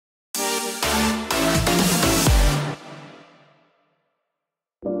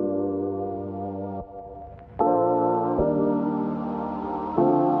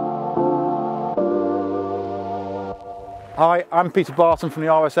Hi, I'm Peter Barton from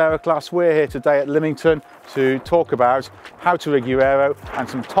the RS Aero Class. We're here today at Lymington to talk about how to rig your aero and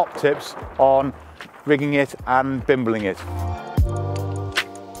some top tips on rigging it and bimbling it.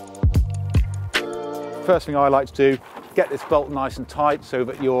 First thing I like to do, get this bolt nice and tight so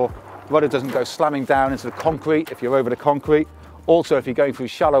that your rudder doesn't go slamming down into the concrete if you're over the concrete. Also, if you're going through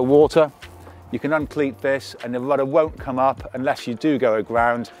shallow water, you can uncleat this and the rudder won't come up unless you do go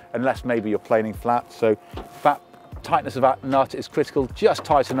aground, unless maybe you're planing flat. So that tightness of that nut is critical, just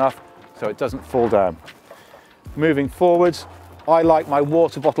tight enough so it doesn't fall down. Moving forwards, I like my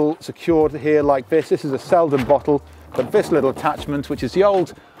water bottle secured here like this. This is a Selden bottle, but this little attachment, which is the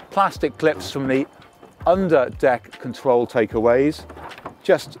old plastic clips from the under deck control takeaways,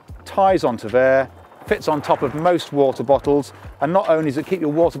 just ties onto there, fits on top of most water bottles, and not only does it keep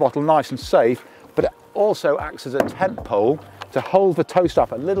your water bottle nice and safe, but it also acts as a tent pole to hold the tow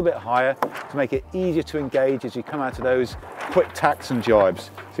strap a little bit higher to make it easier to engage as you come out of those quick tacks and jibes.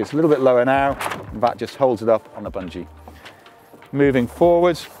 So it's a little bit lower now, and that just holds it up on the bungee. Moving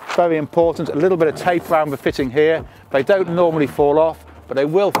forwards, very important, a little bit of tape around the fitting here. They don't normally fall off, but they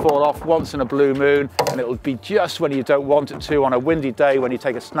will fall off once in a blue moon, and it will be just when you don't want it to on a windy day when you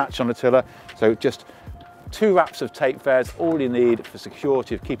take a snatch on the tiller. So just 2 wraps of tape there is all you need for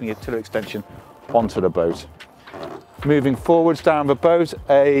security of keeping your tiller extension onto the boat. Moving forwards down the boat,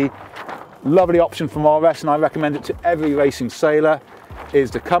 a lovely option from RS, and I recommend it to every racing sailor,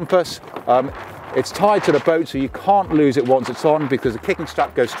 is the compass. It's tied to the boat so you can't lose it once it's on because the kicking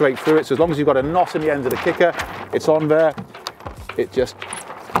strap goes straight through it. So as long as you've got a knot in the end of the kicker, it's on there. It just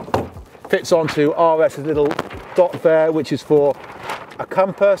fits onto RS's little dot there, which is for a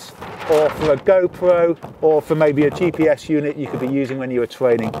compass or for a GoPro or for maybe a GPS unit you could be using when you were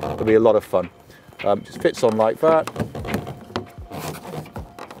training. It'll be a lot of fun. Just fits on like that.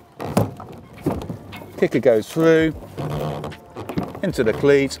 Kicker goes through into the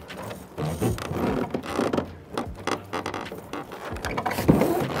cleat.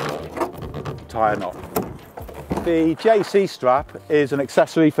 Tie a knot. The JC strap is an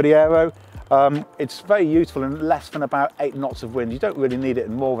accessory for the aero. It's very useful in less than about 8 knots of wind. You don't really need it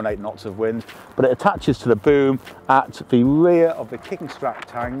in more than 8 knots of wind, but it attaches to the boom at the rear of the kicking strap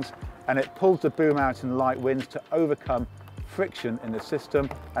tangs, and it pulls the boom out in light winds to overcome friction in the system,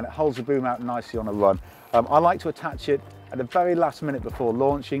 and it holds the boom out nicely on a run. I like to attach it at the very last minute before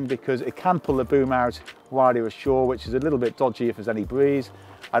launching because it can pull the boom out while you're ashore, which is a little bit dodgy if there's any breeze.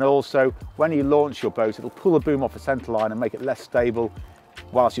 And also, when you launch your boat, it'll pull the boom off the centre line and make it less stable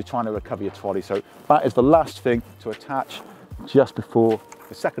whilst you're trying to recover your trolley. So that is the last thing to attach just before,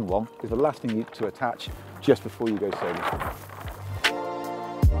 the second one is the last thing to attach just before you go sailing.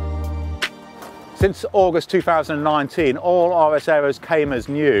 Since August 2019, all RS Aeros came as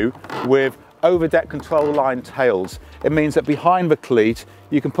new with overdeck control line tails. It means that behind the cleat,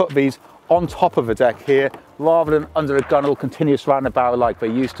 you can put these on top of the deck here, rather than under a gunnel continuous round the barrel like they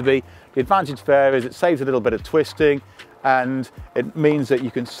used to be. The advantage there is it saves a little bit of twisting, and it means that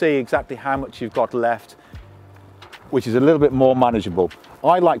you can see exactly how much you've got left, which is a little bit more manageable.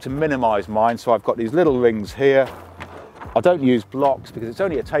 I like to minimize mine, so I've got these little rings here. I don't use blocks because it's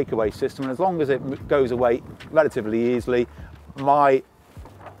only a takeaway system, and as long as it goes away relatively easily, my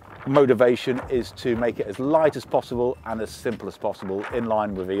motivation is to make it as light as possible and as simple as possible, in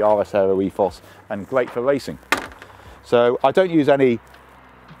line with the RS Aero ethos and great for racing. So I don't use any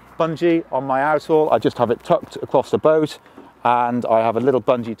bungee on my outhaul, I just have it tucked across the boat, and I have a little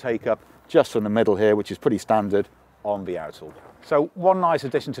bungee take up just from the middle here, which is pretty standard on the outhaul. So one nice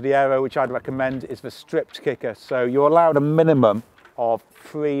addition to the aero which I'd recommend is the stripped kicker. So you're allowed a minimum of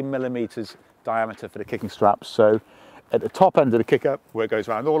 3 millimeters diameter for the kicking straps. So at the top end of the kicker, where it goes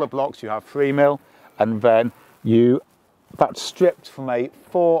around all the blocks, you have 3 mil, and then that's stripped from a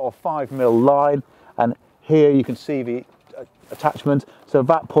 4 or 5 mil line, and here you can see the attachment. So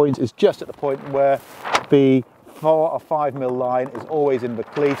that point is just at the point where the 4 or 5 mil line is always in the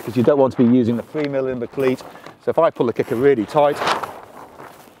cleat, because you don't want to be using the 3 mil in the cleat. So if I pull the kicker really tight,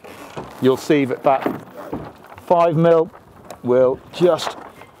 you'll see that that 5 mil will just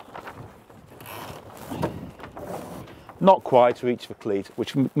not quite reach the cleat,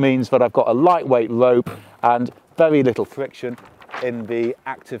 which means that I've got a lightweight rope and very little friction in the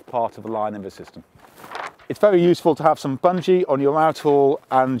active part of the line in the system. It's very useful to have some bungee on your outhaul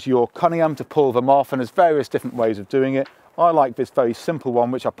and your Cunningham to pull them off, and there's various different ways of doing it. I like this very simple one,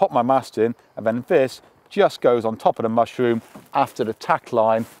 which I pop my mast in, and then this just goes on top of the mushroom after the tack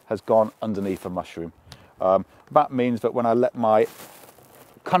line has gone underneath the mushroom. That means that when I let my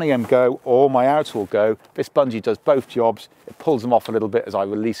Cunningham go or my outhaul go, this bungee does both jobs. It pulls them off a little bit as I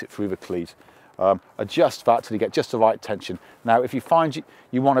release it through the cleat. Adjust that till you get just the right tension. Now, if you find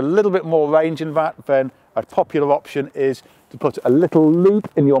you want a little bit more range in that, then a popular option is to put a little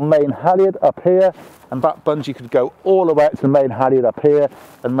loop in your main halyard up here, and that bungee could go all the way out to the main halyard up here,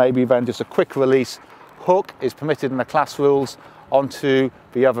 and maybe then just a quick release hook is permitted in the class rules onto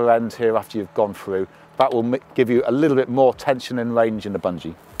the other end here after you've gone through. That will give you a little bit more tension and range in the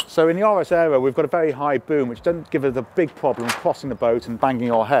bungee. So in the RS Aero, we've got a very high boom, which doesn't give us a big problem crossing the boat and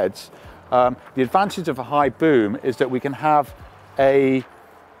banging our heads. The advantage of a high boom is that we can have a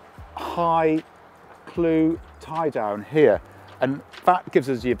high clew tie down here, and that gives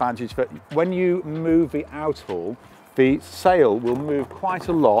us the advantage that when you move the outhaul, the sail will move quite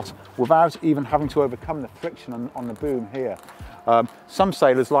a lot without even having to overcome the friction on the boom here. Some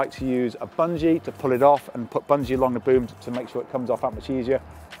sailors like to use a bungee to pull it off and put bungee along the boom to make sure it comes off that much easier.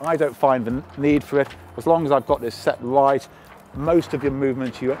 I don't find the need for it. As long as I've got this set right, most of your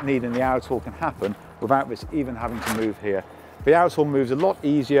movements you need in the outhaul can happen without this even having to move here. The outhaul moves a lot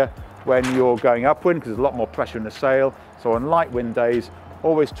easier when you're going upwind because there's a lot more pressure in the sail. So on light wind days,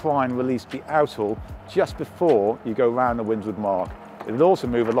 always try and release the outhaul just before you go round the windward mark. It'll also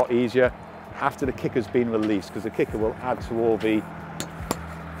move a lot easier after the kicker's been released, because the kicker will add to all the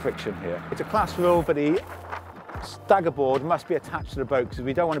friction here. It's a class rule, but the stagger board must be attached to the boat because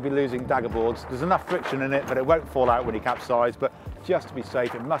we don't want to be losing dagger boards. There's enough friction in it that it won't fall out when you capsize, but just to be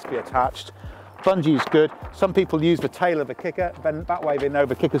safe, it must be attached. Bungee is good. Some people use the tail of the kicker, then that way they know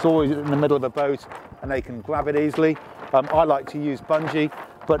the kicker's always in the middle of the boat and they can grab it easily. I like to use bungee,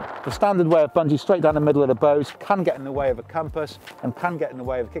 but the standard way of bungee straight down the middle of the boat can get in the way of a compass and can get in the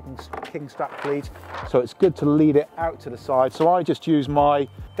way of a kicking strap cleat. So it's good to lead it out to the side. So I just use my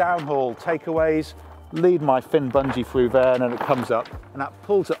downhaul takeaways, lead my fin bungee through there, and then it comes up and that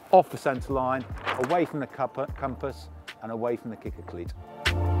pulls it off the centre line, away from the compass and away from the kicker cleat.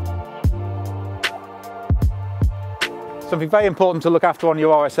 Something very important to look after on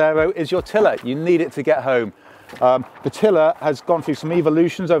your RS Aero is your tiller. You need it to get home. The tiller has gone through some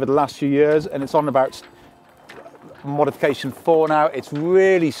evolutions over the last few years, and it's on about modification 4 now. It's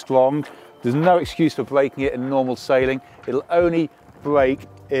really strong. There's no excuse for breaking it in normal sailing. It'll only break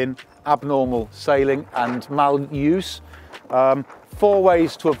in abnormal sailing and maluse. 4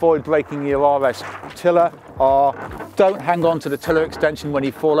 ways to avoid breaking your RS tiller are: don't hang on to the tiller extension when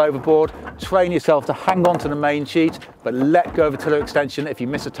you fall overboard. Train yourself to hang on to the main sheet, but let go of the tiller extension if you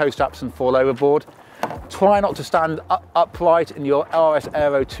miss the toe straps and fall overboard. Try not to stand upright in your RS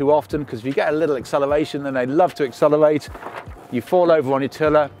Aero too often, because if you get a little acceleration, then they love to accelerate, you fall over on your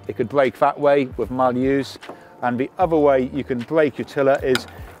tiller, it could break that way with maluse. And the other way you can break your tiller is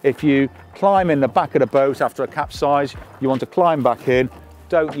if you climb in the back of the boat after a capsize, you want to climb back in,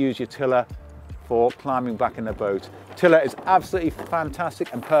 don't use your tiller for climbing back in the boat. Tiller is absolutely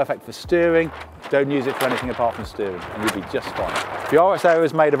fantastic and perfect for steering. Don't use it for anything apart from steering and you'll be just fine. The RS Aero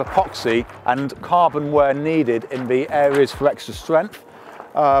is made of epoxy and carbon where needed in the areas for extra strength.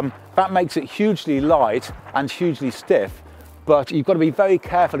 That makes it hugely light and hugely stiff, but you've got to be very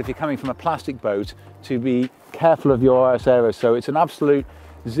careful if you're coming from a plastic boat to be careful of your RS Aero. So it's an absolute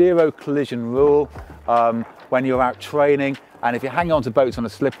zero collision rule when you're out training, and if you're hanging on to boats on a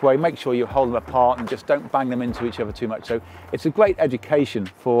slipway, make sure you hold them apart and just don't bang them into each other too much. So it's a great education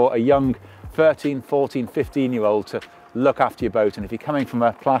for a young 13, 14, 15-year-old to look after your boat. And if you're coming from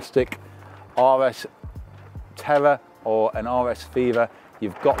a plastic RS Terror or an RS Fever,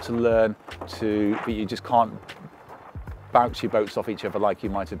 you've got to learn to, but you just can't bounce your boats off each other like you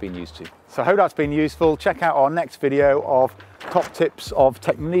might have been used to. So I hope that's been useful. Check out our next video of top tips of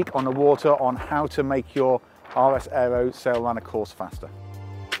technique on the water on how to make your RS Aero sail run a course faster.